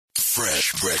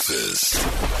Fresh breakfast.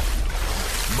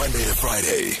 Monday to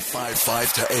Friday,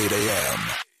 5 to 8 a.m.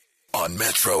 on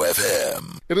Metro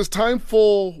FM. It is time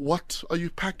for What Are You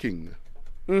Packing?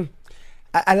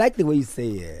 I like the way you say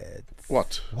it.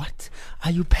 What? What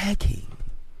are you packing?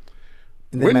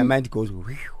 And then my mind goes,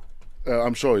 whew,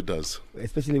 I'm sure it does.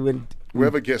 especially when We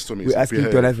have a guest on me. we're so asking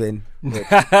behave. Donovan.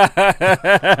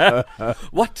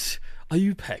 What are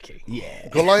you packing? Yeah.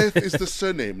 Goliath is the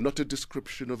surname, not a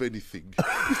description of anything.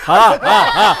 Now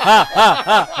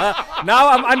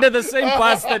I'm under the same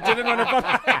bus that didn't want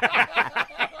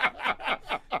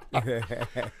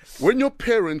to. When your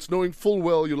parents, knowing full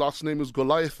well your last name is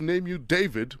Goliath, name you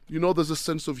David, you know there's a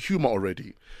sense of humor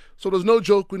already. So there's no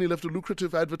joke when he left a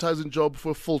lucrative advertising job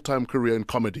for a full-time career in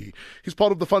comedy. He's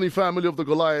part of the funny family of the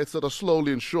Goliaths that are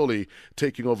slowly and surely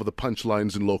taking over the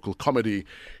punchlines in local comedy.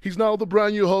 He's now the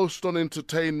brand new host on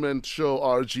entertainment show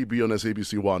RGB on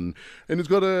SABC1. And he's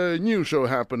got a new show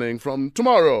happening from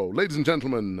tomorrow. Ladies and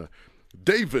gentlemen,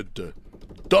 David,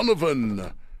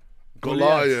 Donovan,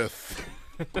 Goliath.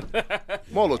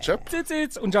 Molo chap.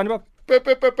 It's unjani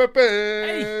baba?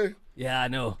 Pe. Yeah, I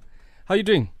know. How you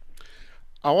doing?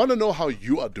 I want to know how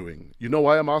you are doing. You know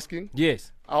why I'm asking?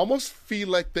 Yes. I almost feel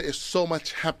like there is so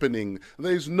much happening.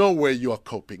 There's no way you are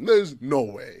coping. There's no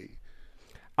way.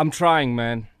 I'm trying,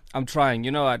 man. I'm trying. You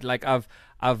know,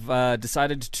 I've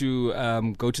decided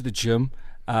to go to the gym.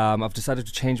 I've decided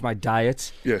to change my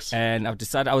diet. Yes. And I've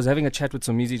decided, I was having a chat with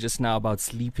Somizi just now about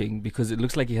sleeping because it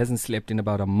looks like he hasn't slept in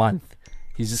about a month.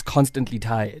 He's just constantly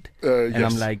tired. And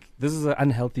yes. I'm like, this is an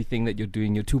unhealthy thing that you're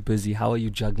doing. You're too busy. How are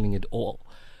you juggling it all?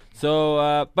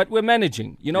 So, but we're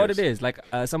managing. You know what Yes. it is? Like,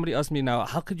 somebody asked me now,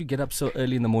 how could you get up so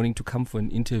early in the morning to come for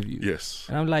an interview? Yes.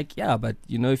 And I'm like, yeah, but,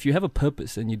 you know, if you have a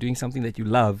purpose and you're doing something that you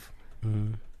love,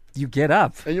 you get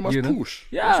up. And you must know? push.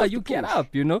 You Yeah, have you to get push.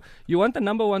 up, you know. You want the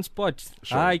number one spot.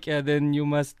 Sure. Then you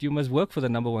must work for the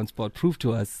number one spot. Prove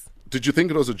to us. Did you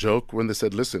think it was a joke when they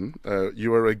said, listen,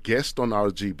 you are a guest on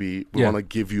RGB. We Yeah. want to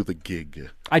give you the gig.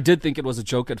 I did think it was a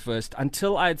joke at first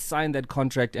until I had signed that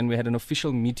contract and we had an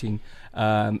official meeting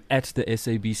at the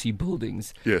SABC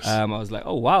buildings. Yes. I was like,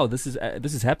 oh, wow, this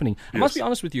is happening. I must Yes. be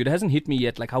honest with you. It hasn't hit me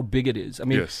yet, like how big it is. I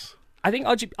mean, Yes. I think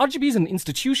RGB is an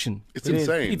institution. It's It is.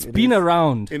 insane. It's been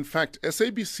around. In fact,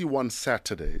 SABC1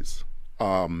 Saturdays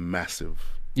are massive.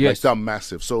 Yes. Like, they're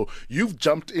massive. So you've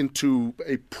jumped into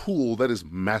a pool that is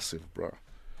massive, bro.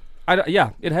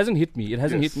 It hasn't hit me. It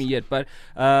hasn't Yes. hit me yet. But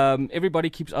everybody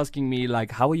keeps asking me,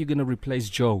 like, how are you going to replace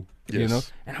Joe? You Yes. know?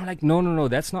 And I'm like, no,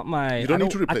 that's not my... You don't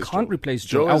need to replace I can't Joe. replace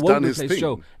Joe Joe. I has won't done his replace thing.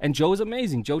 Joe. And Joe is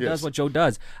amazing. Joe Yes. does what Joe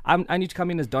does. I need to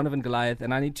come in as Donovan Goliath,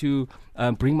 and I need to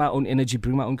bring my own energy,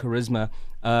 bring my own charisma.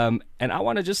 And I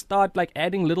want to just start, like,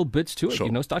 adding little bits to it, Sure.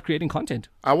 you know, start creating content.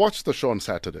 I watched the show on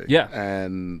Saturday. Yeah.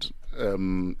 And,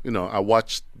 I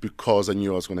watched because I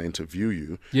knew I was going to interview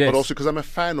you. Yes. But also because I'm a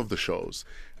fan of the shows.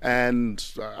 And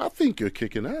I think you're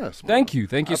kicking ass, man. Thank you.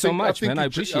 Thank you so much, think man. I I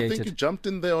appreciate think it. you jumped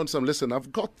in there on some, listen,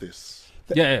 I've got this.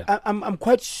 Yeah. I'm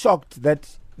quite shocked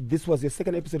that this was your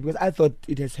second episode because I thought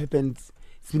it has happened.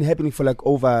 It's been happening for like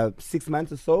over 6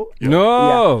 months or so.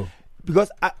 No. Because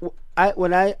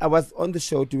when I was on the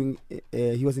show doing,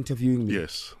 he was interviewing me.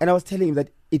 Yes. And I was telling him that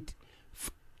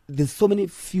there's a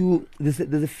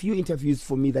few interviews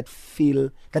for me that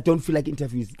don't feel like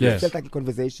interviews. Yes. It felt like a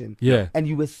conversation. Yeah. And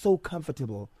you were so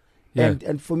comfortable. Yeah.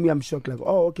 And for me, I'm shocked. Like,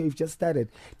 oh, okay, we've just started.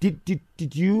 Did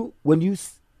you, when you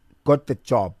got the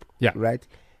job? Yeah. Right.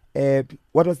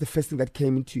 What was the first thing that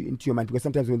came into your mind? Because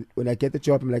sometimes when I get the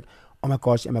job, I'm like, oh my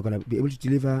gosh, am I going to be able to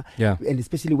deliver? Yeah. And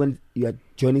especially when you are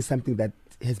joining something that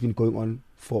has been going on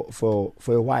for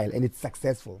a while and it's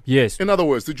successful. Yes. In other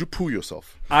words, did you poo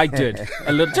yourself? I did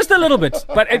just a little bit,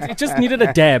 but it just needed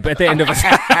a dab at the end of it.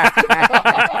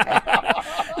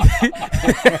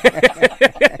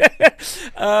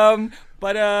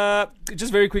 But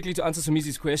just very quickly to answer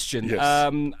Somizi's question, Yes.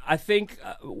 I think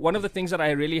one of the things that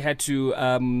I really had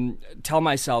to tell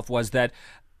myself was that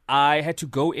I had to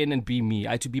go in and be me.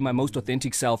 I had to be my most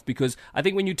authentic self because I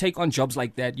think when you take on jobs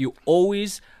like that, you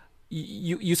always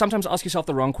you sometimes ask yourself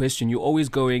the wrong question. You're always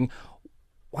going,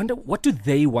 wonder what do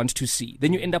they want to see?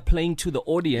 Then you end up playing to the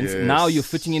audience. Yes. Now you're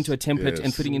fitting into a template and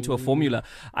Yes. fitting into a formula.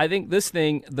 I think this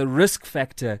thing, the risk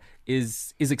factor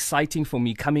is exciting for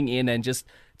me, coming in and just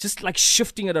like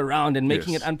shifting it around and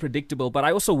making Yes. it unpredictable. But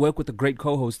I also work with a great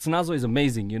co-host. Snazo is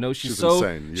amazing, you know. She's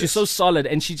insane, she's yes. so solid,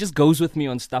 and she just goes with me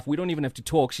on stuff. We don't even have to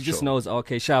talk. She just Sure. knows,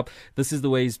 okay, Sharp, this is the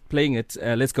way he's playing it.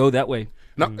 Let's go that way.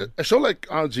 Now, a show like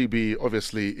RGB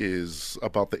obviously is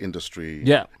about the industry.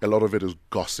 Yeah. A lot of it is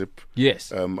gossip.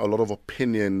 Yes. A lot of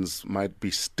opinions might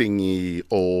be stingy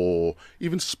or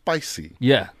even spicy.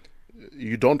 Yeah.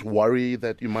 You don't worry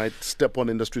that you might step on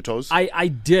industry toes? I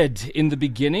did in the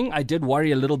beginning. I did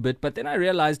worry a little bit, but then I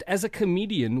realized as a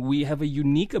comedian, we have a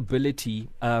unique ability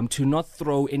to not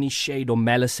throw any shade or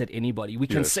malice at anybody. We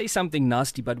can say something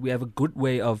nasty, but we have a good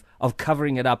way of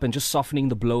covering it up and just softening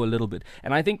the blow a little bit.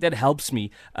 And I think that helps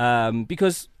me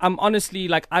because I'm honestly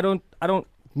like, I don't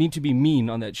need to be mean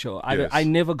on that show. I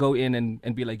never go in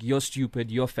and be like, you're stupid,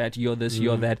 you're fat, you're this,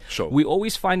 you're that. Sure. We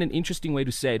always find an interesting way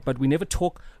to say it, but we never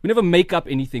make up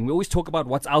anything. We always talk about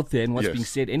what's out there and what's being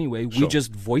said anyway. Sure. We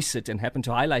just voice it and happen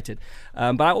to highlight it.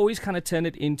 But I always kind of turn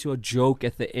it into a joke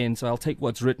at the end. So I'll take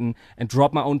what's written and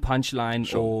drop my own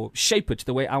punchline or shape it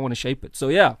the way I want to shape it. So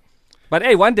yeah. But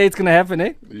hey, one day it's going to happen,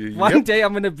 eh? One day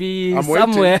I'm going to be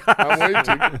somewhere. I'm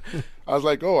waiting. I was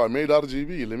like, I made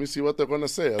RGB. Let me see what they're going to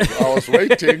say. I was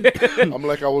waiting. I'm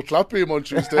like, I will clap him on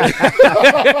Tuesday.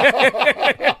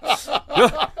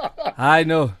 I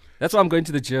know. That's why I'm going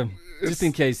to the gym, just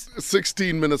in case.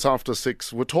 16 minutes after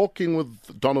 6. We're talking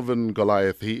with Donovan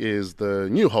Goliath. He is the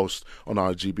new host on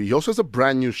RGB. He also has a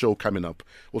brand new show coming up.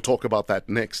 We'll talk about that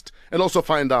next. And also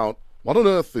find out, what on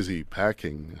earth is he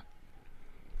packing?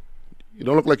 You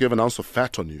don't look like you have an ounce of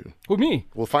fat on you. Who, me?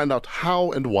 We'll find out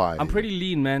how and why. I'm pretty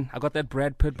lean, man. I got that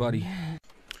Brad Pitt body.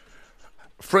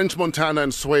 French Montana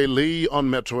and Sway Lee on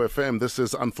Metro FM. This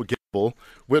is Unforgettable.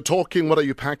 We're talking, what are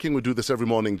you packing? We do this every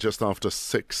morning just after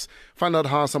 6. Find out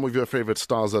how some of your favorite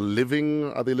stars are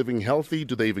living. Are they living healthy?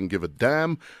 Do they even give a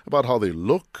damn about how they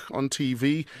look on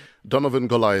TV? Donovan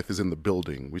Goliath is in the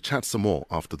building. We chat some more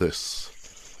after this.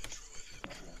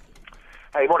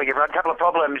 Hey, morning everyone. A couple of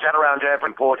problems at around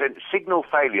important. Signal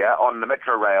failure on the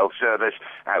Metro Rail service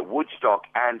at Woodstock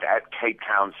and at Cape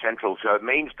Town Central. So it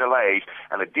means delays,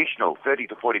 an additional 30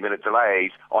 to 40 minute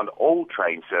delays on all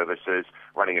train services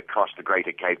running across the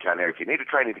greater Cape Town area. If you need a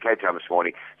train into Cape Town this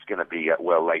morning, it's going to be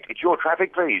well late. It's your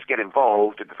traffic. Please get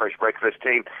involved at the Fresh Breakfast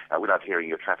team. We love hearing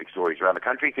your traffic stories around the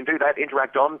country. You can do that.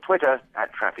 Interact on Twitter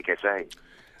at TrafficSA.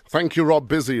 Thank you, Rob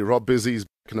Busy. Rob Busy's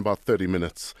back in about 30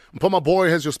 minutes. Mpoma Boy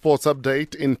has your sports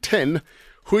update in 10.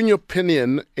 Who, in your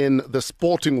opinion, in the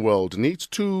sporting world needs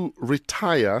to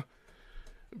retire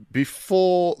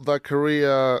before their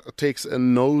career takes a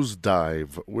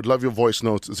nosedive? We'd love your voice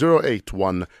notes,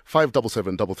 081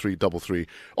 577 3333.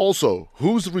 Also,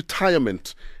 whose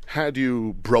retirement had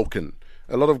you broken?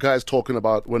 A lot of guys talking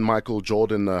about when Michael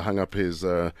Jordan hung up his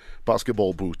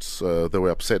basketball boots. They were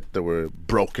upset, they were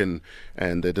broken,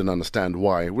 and they didn't understand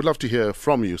why. We'd love to hear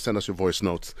from you. Send us your voice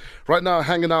notes. Right now,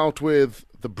 hanging out with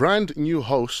the brand new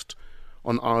host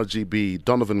on RGB,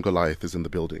 Donovan Goliath, is in the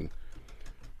building.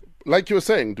 Like you were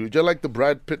saying, dude, you're like the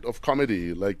Brad Pitt of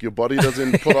comedy. Like, your body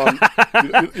doesn't put on,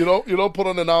 you don't put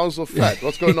on an ounce of fat.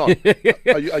 What's going on?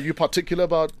 Are you particular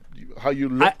about how you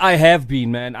look? I have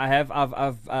been, man. I've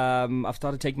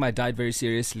started taking my diet very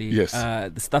seriously. Yes.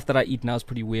 The stuff that I eat now is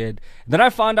pretty weird. Then I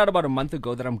found out about a month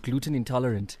ago that I'm gluten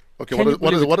intolerant. Okay,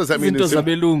 what does that mean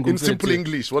in simple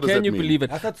English? What does that mean? Can you believe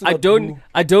it?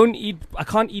 I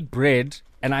can't eat bread.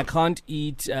 And I can't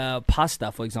eat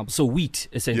pasta, for example. So wheat,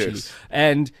 essentially. Yes.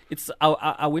 And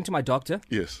I went to my doctor.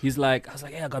 Yes. I was like,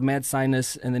 I got mad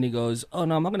sinus. And then he goes, oh,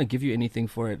 no, I'm not going to give you anything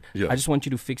for it. Yeah. I just want you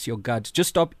to fix your gut. Just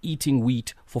stop eating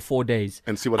wheat for 4 days.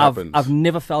 And see what happens. I've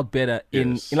never felt better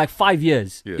in like 5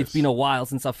 years. Yes. It's been a while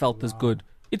since I felt this good.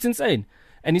 It's insane.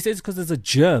 And he says because there's a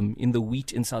germ in the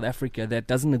wheat in South Africa that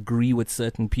doesn't agree with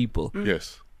certain people.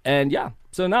 Yes. And yeah,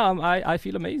 so now I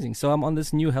feel amazing. So I'm on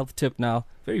this new health tip now.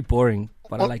 Very boring,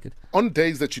 but I like it. On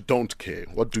days that you don't care,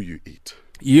 what do you eat?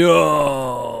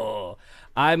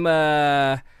 I'm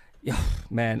man,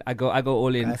 I go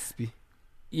all in. Gatsby.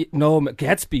 No,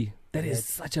 Gatsby. That is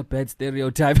such a bad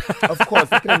stereotype. Of course,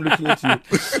 I'm looking at you.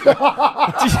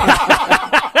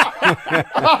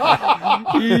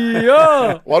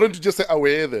 Yo. Why don't you just say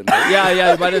away then?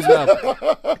 Yeah, you might as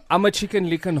well. I'm a chicken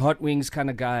lick and hot wings kind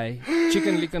of guy.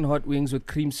 Chicken lick and hot wings with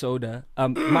cream soda.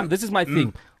 This is my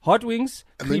thing. Hot wings,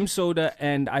 cream soda,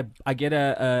 and I get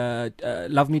a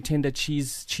Love Me Tender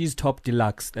cheese top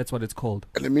deluxe. That's what it's called.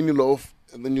 And a mini loaf,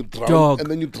 and then you drown, Dog.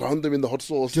 and then you drown them in the hot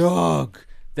sauce. Dog.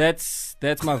 That's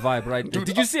my vibe, right? Dude,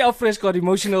 did you see how Fresh got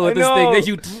emotional with this thing? That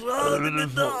you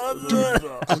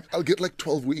I'll get like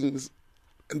 12 wings,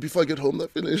 and before I get home, they're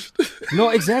finished. No,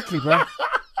 exactly, bro.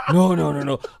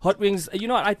 No. Hot wings, you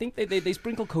know what? I think they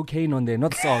sprinkle cocaine on there,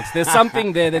 not salt. There's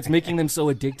something there that's making them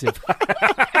so addictive.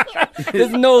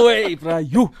 There's no way,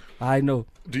 bro. I know.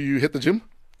 Do you hit the gym?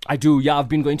 I do, yeah. I've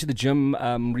been going to the gym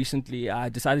recently. I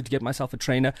decided to get myself a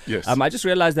trainer. Yes. I just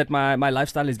realized that my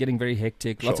lifestyle is getting very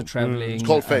hectic. Lots of traveling. It's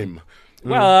called fame.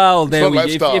 Well, It's there not we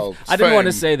lifestyle. I didn't want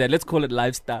to say that. Let's call it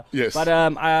lifestyle. Yes. But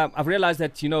I've realized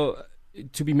that,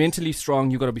 to be mentally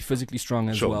strong, you got to be physically strong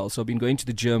as Sure. well. So I've been going to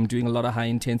the gym, doing a lot of high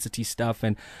intensity stuff,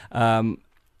 and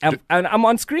I'm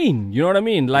on screen. You know what I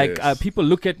mean? Like Yes. people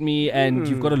look at me, and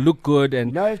you've got to look good,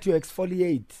 and Now I have to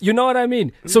exfoliate. you know what I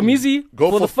mean? So Mizi, Go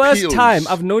for the for first peels. time,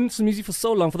 I've known Mizi for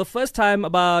so long. For the first time,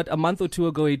 about a month or two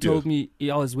ago, he told Yes.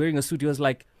 me I was wearing a suit. He was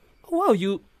like, "Oh, wow,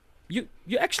 you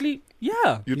actually,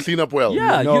 yeah, You clean up well.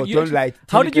 yeah." No, you don't actually- lie.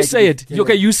 How Tell did it you like say it is. it? Tell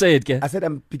Okay, it. you say it, Ke. I said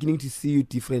I'm beginning to see you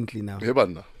differently now. Hey,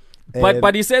 Banna.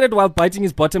 But he said it while biting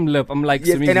his bottom lip. I'm like,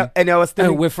 Yes, Simizi, and I was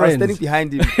standing, we're I was standing friends.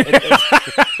 behind him.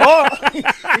 Oh,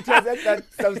 it was at that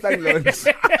Samsung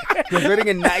launch. He was wearing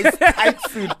a nice tight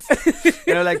suit.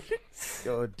 And I'm like,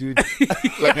 oh, dude.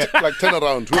 like turn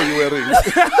around. Who are you wearing?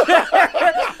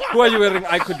 Who are you wearing?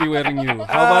 I could be wearing you. How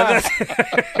about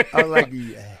that? I was like,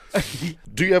 yeah.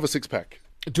 Do you have a six-pack?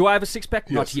 Do I have a six-pack?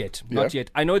 Not Yes. yet. Yeah. Not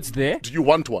yet. I know it's there. Do you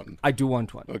want one? I do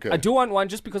want one. Okay. I do want one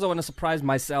just because I want to surprise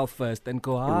myself first and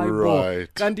go, hi, Right. bro.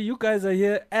 Gandhi, you guys are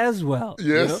here as well.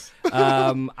 Yes. You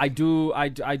know? I do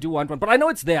want one. But I know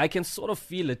it's there. I can sort of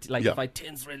feel it. Like Yeah. if I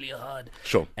tense really hard.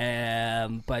 Sure.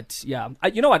 But yeah,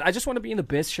 you know what? I just want to be in the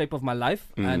best shape of my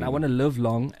life and I want to live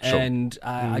long. Sure. And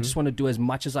I just want to do as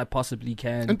much as I possibly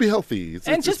can. And be healthy.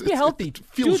 And just be healthy. It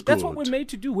feels Dude, that's what good. we're made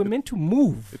to do. We're meant to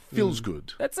move. It feels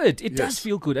good. That's it. It does Yes.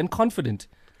 feel good and confident.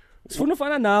 Sifuna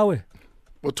ufana nawe.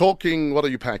 We're talking, what are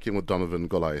you packing with Donovan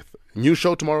Goliath? New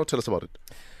show tomorrow? Tell us about it.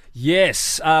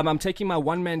 Yes, I'm taking my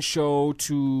one-man show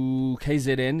to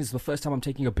KZN. It's the first time I'm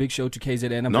taking a big show to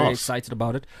KZN. I'm very Nice. excited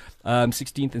about it.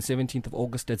 16th and 17th of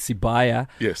August at Sibaya.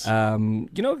 Yes.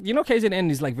 You know,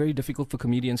 KZN is like very difficult for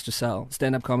comedians to sell.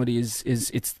 Stand-up comedy is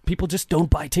it's people just don't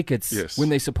buy tickets Yes. when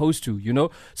they're supposed to. You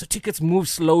know, so tickets move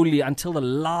slowly until the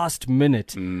last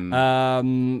minute.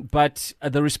 But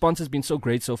the response has been so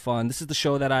great so far, and this is the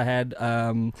show that I had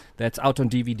that's out on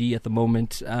DVD at the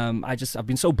moment. I've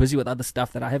been so busy with other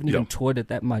stuff that I haven't even toured it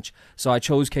that much. So I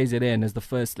chose KZN as the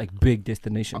first like big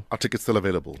destination. Are tickets still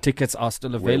available? Tickets are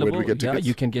still Where available. do we get Yeah, tickets?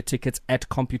 you can get tickets at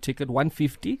CompuTicket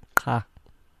 150. Ha.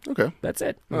 Okay. That's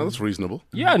it. No, that's reasonable.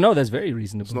 Yeah, no, that's very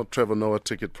reasonable. It's not Trevor Noah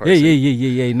ticket Yeah, pricing.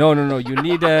 yeah. No. You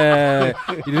need a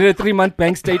 3-month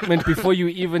bank statement before you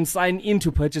even sign in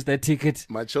to purchase that ticket.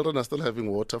 My children are still having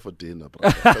water for dinner,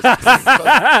 brother.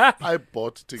 I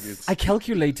bought tickets. I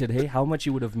calculated, hey, how much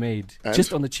you would have made And?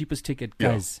 just on the cheapest ticket, Yeah.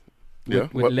 guys. Yeah,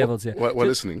 With levels here. We're Just,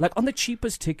 listening. Like on the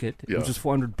cheapest ticket, Yeah. which was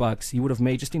 $400, he would have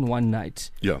made just in one night.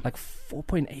 Yeah. Like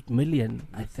 4.8 million,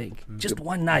 I think. Just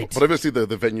one night. But obviously the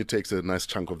venue takes a nice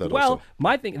chunk of that Well, also.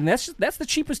 my thing, and that's the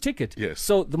cheapest ticket. Yes.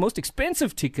 So the most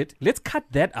expensive ticket, let's cut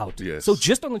that out. Yes. So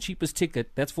just on the cheapest ticket,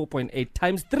 that's 4.8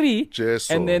 times 3. Just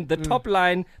so. And then the top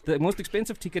line, the most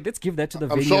expensive ticket, let's give that to the I'm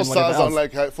venue sure and whatever stars are else.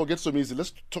 like, hey, forget so easy.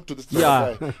 Let's talk to this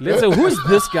Yeah. guy. Let's say, who's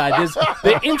this guy? There's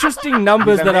the interesting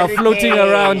numbers that are floating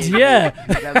around here.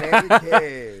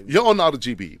 American. You're on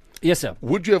RGB. Yes, sir.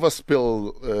 Would you ever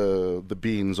spill the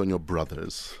beans on your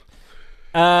brothers?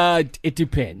 It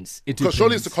depends. It Because depends.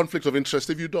 surely it's a conflict of interest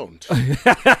if you don't.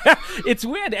 It's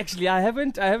weird, actually. I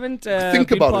haven't Think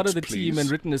been about part it, of the please. team and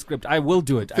written a script. I will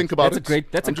do it. Think about that's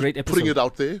it. That's I'm a great just episode. putting it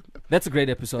out there. That's a great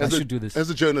episode. I should do this. As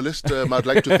a journalist, I'd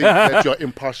like to think that you're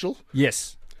impartial.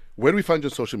 Yes. Where do we find you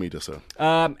on social media, sir?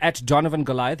 At Donovan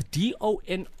Goliath,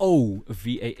 Donovan,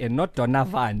 not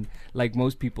Donovan, like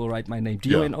most people write my name.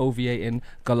 Donovan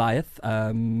Goliath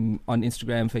on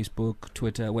Instagram, Facebook,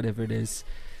 Twitter, whatever it is.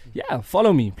 Yeah,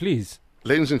 follow me, please.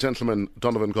 Ladies and gentlemen,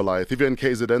 Donovan Goliath. If you're in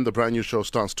KZN, the brand new show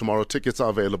starts tomorrow. Tickets are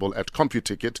available at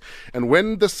CompuTicket. And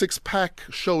when the six-pack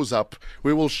shows up,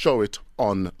 we will show it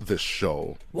on this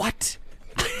show. What?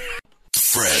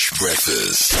 Fresh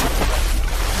breakfast.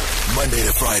 Monday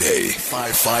to Friday,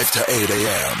 5 to 8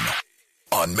 a.m.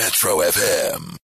 on Metro FM.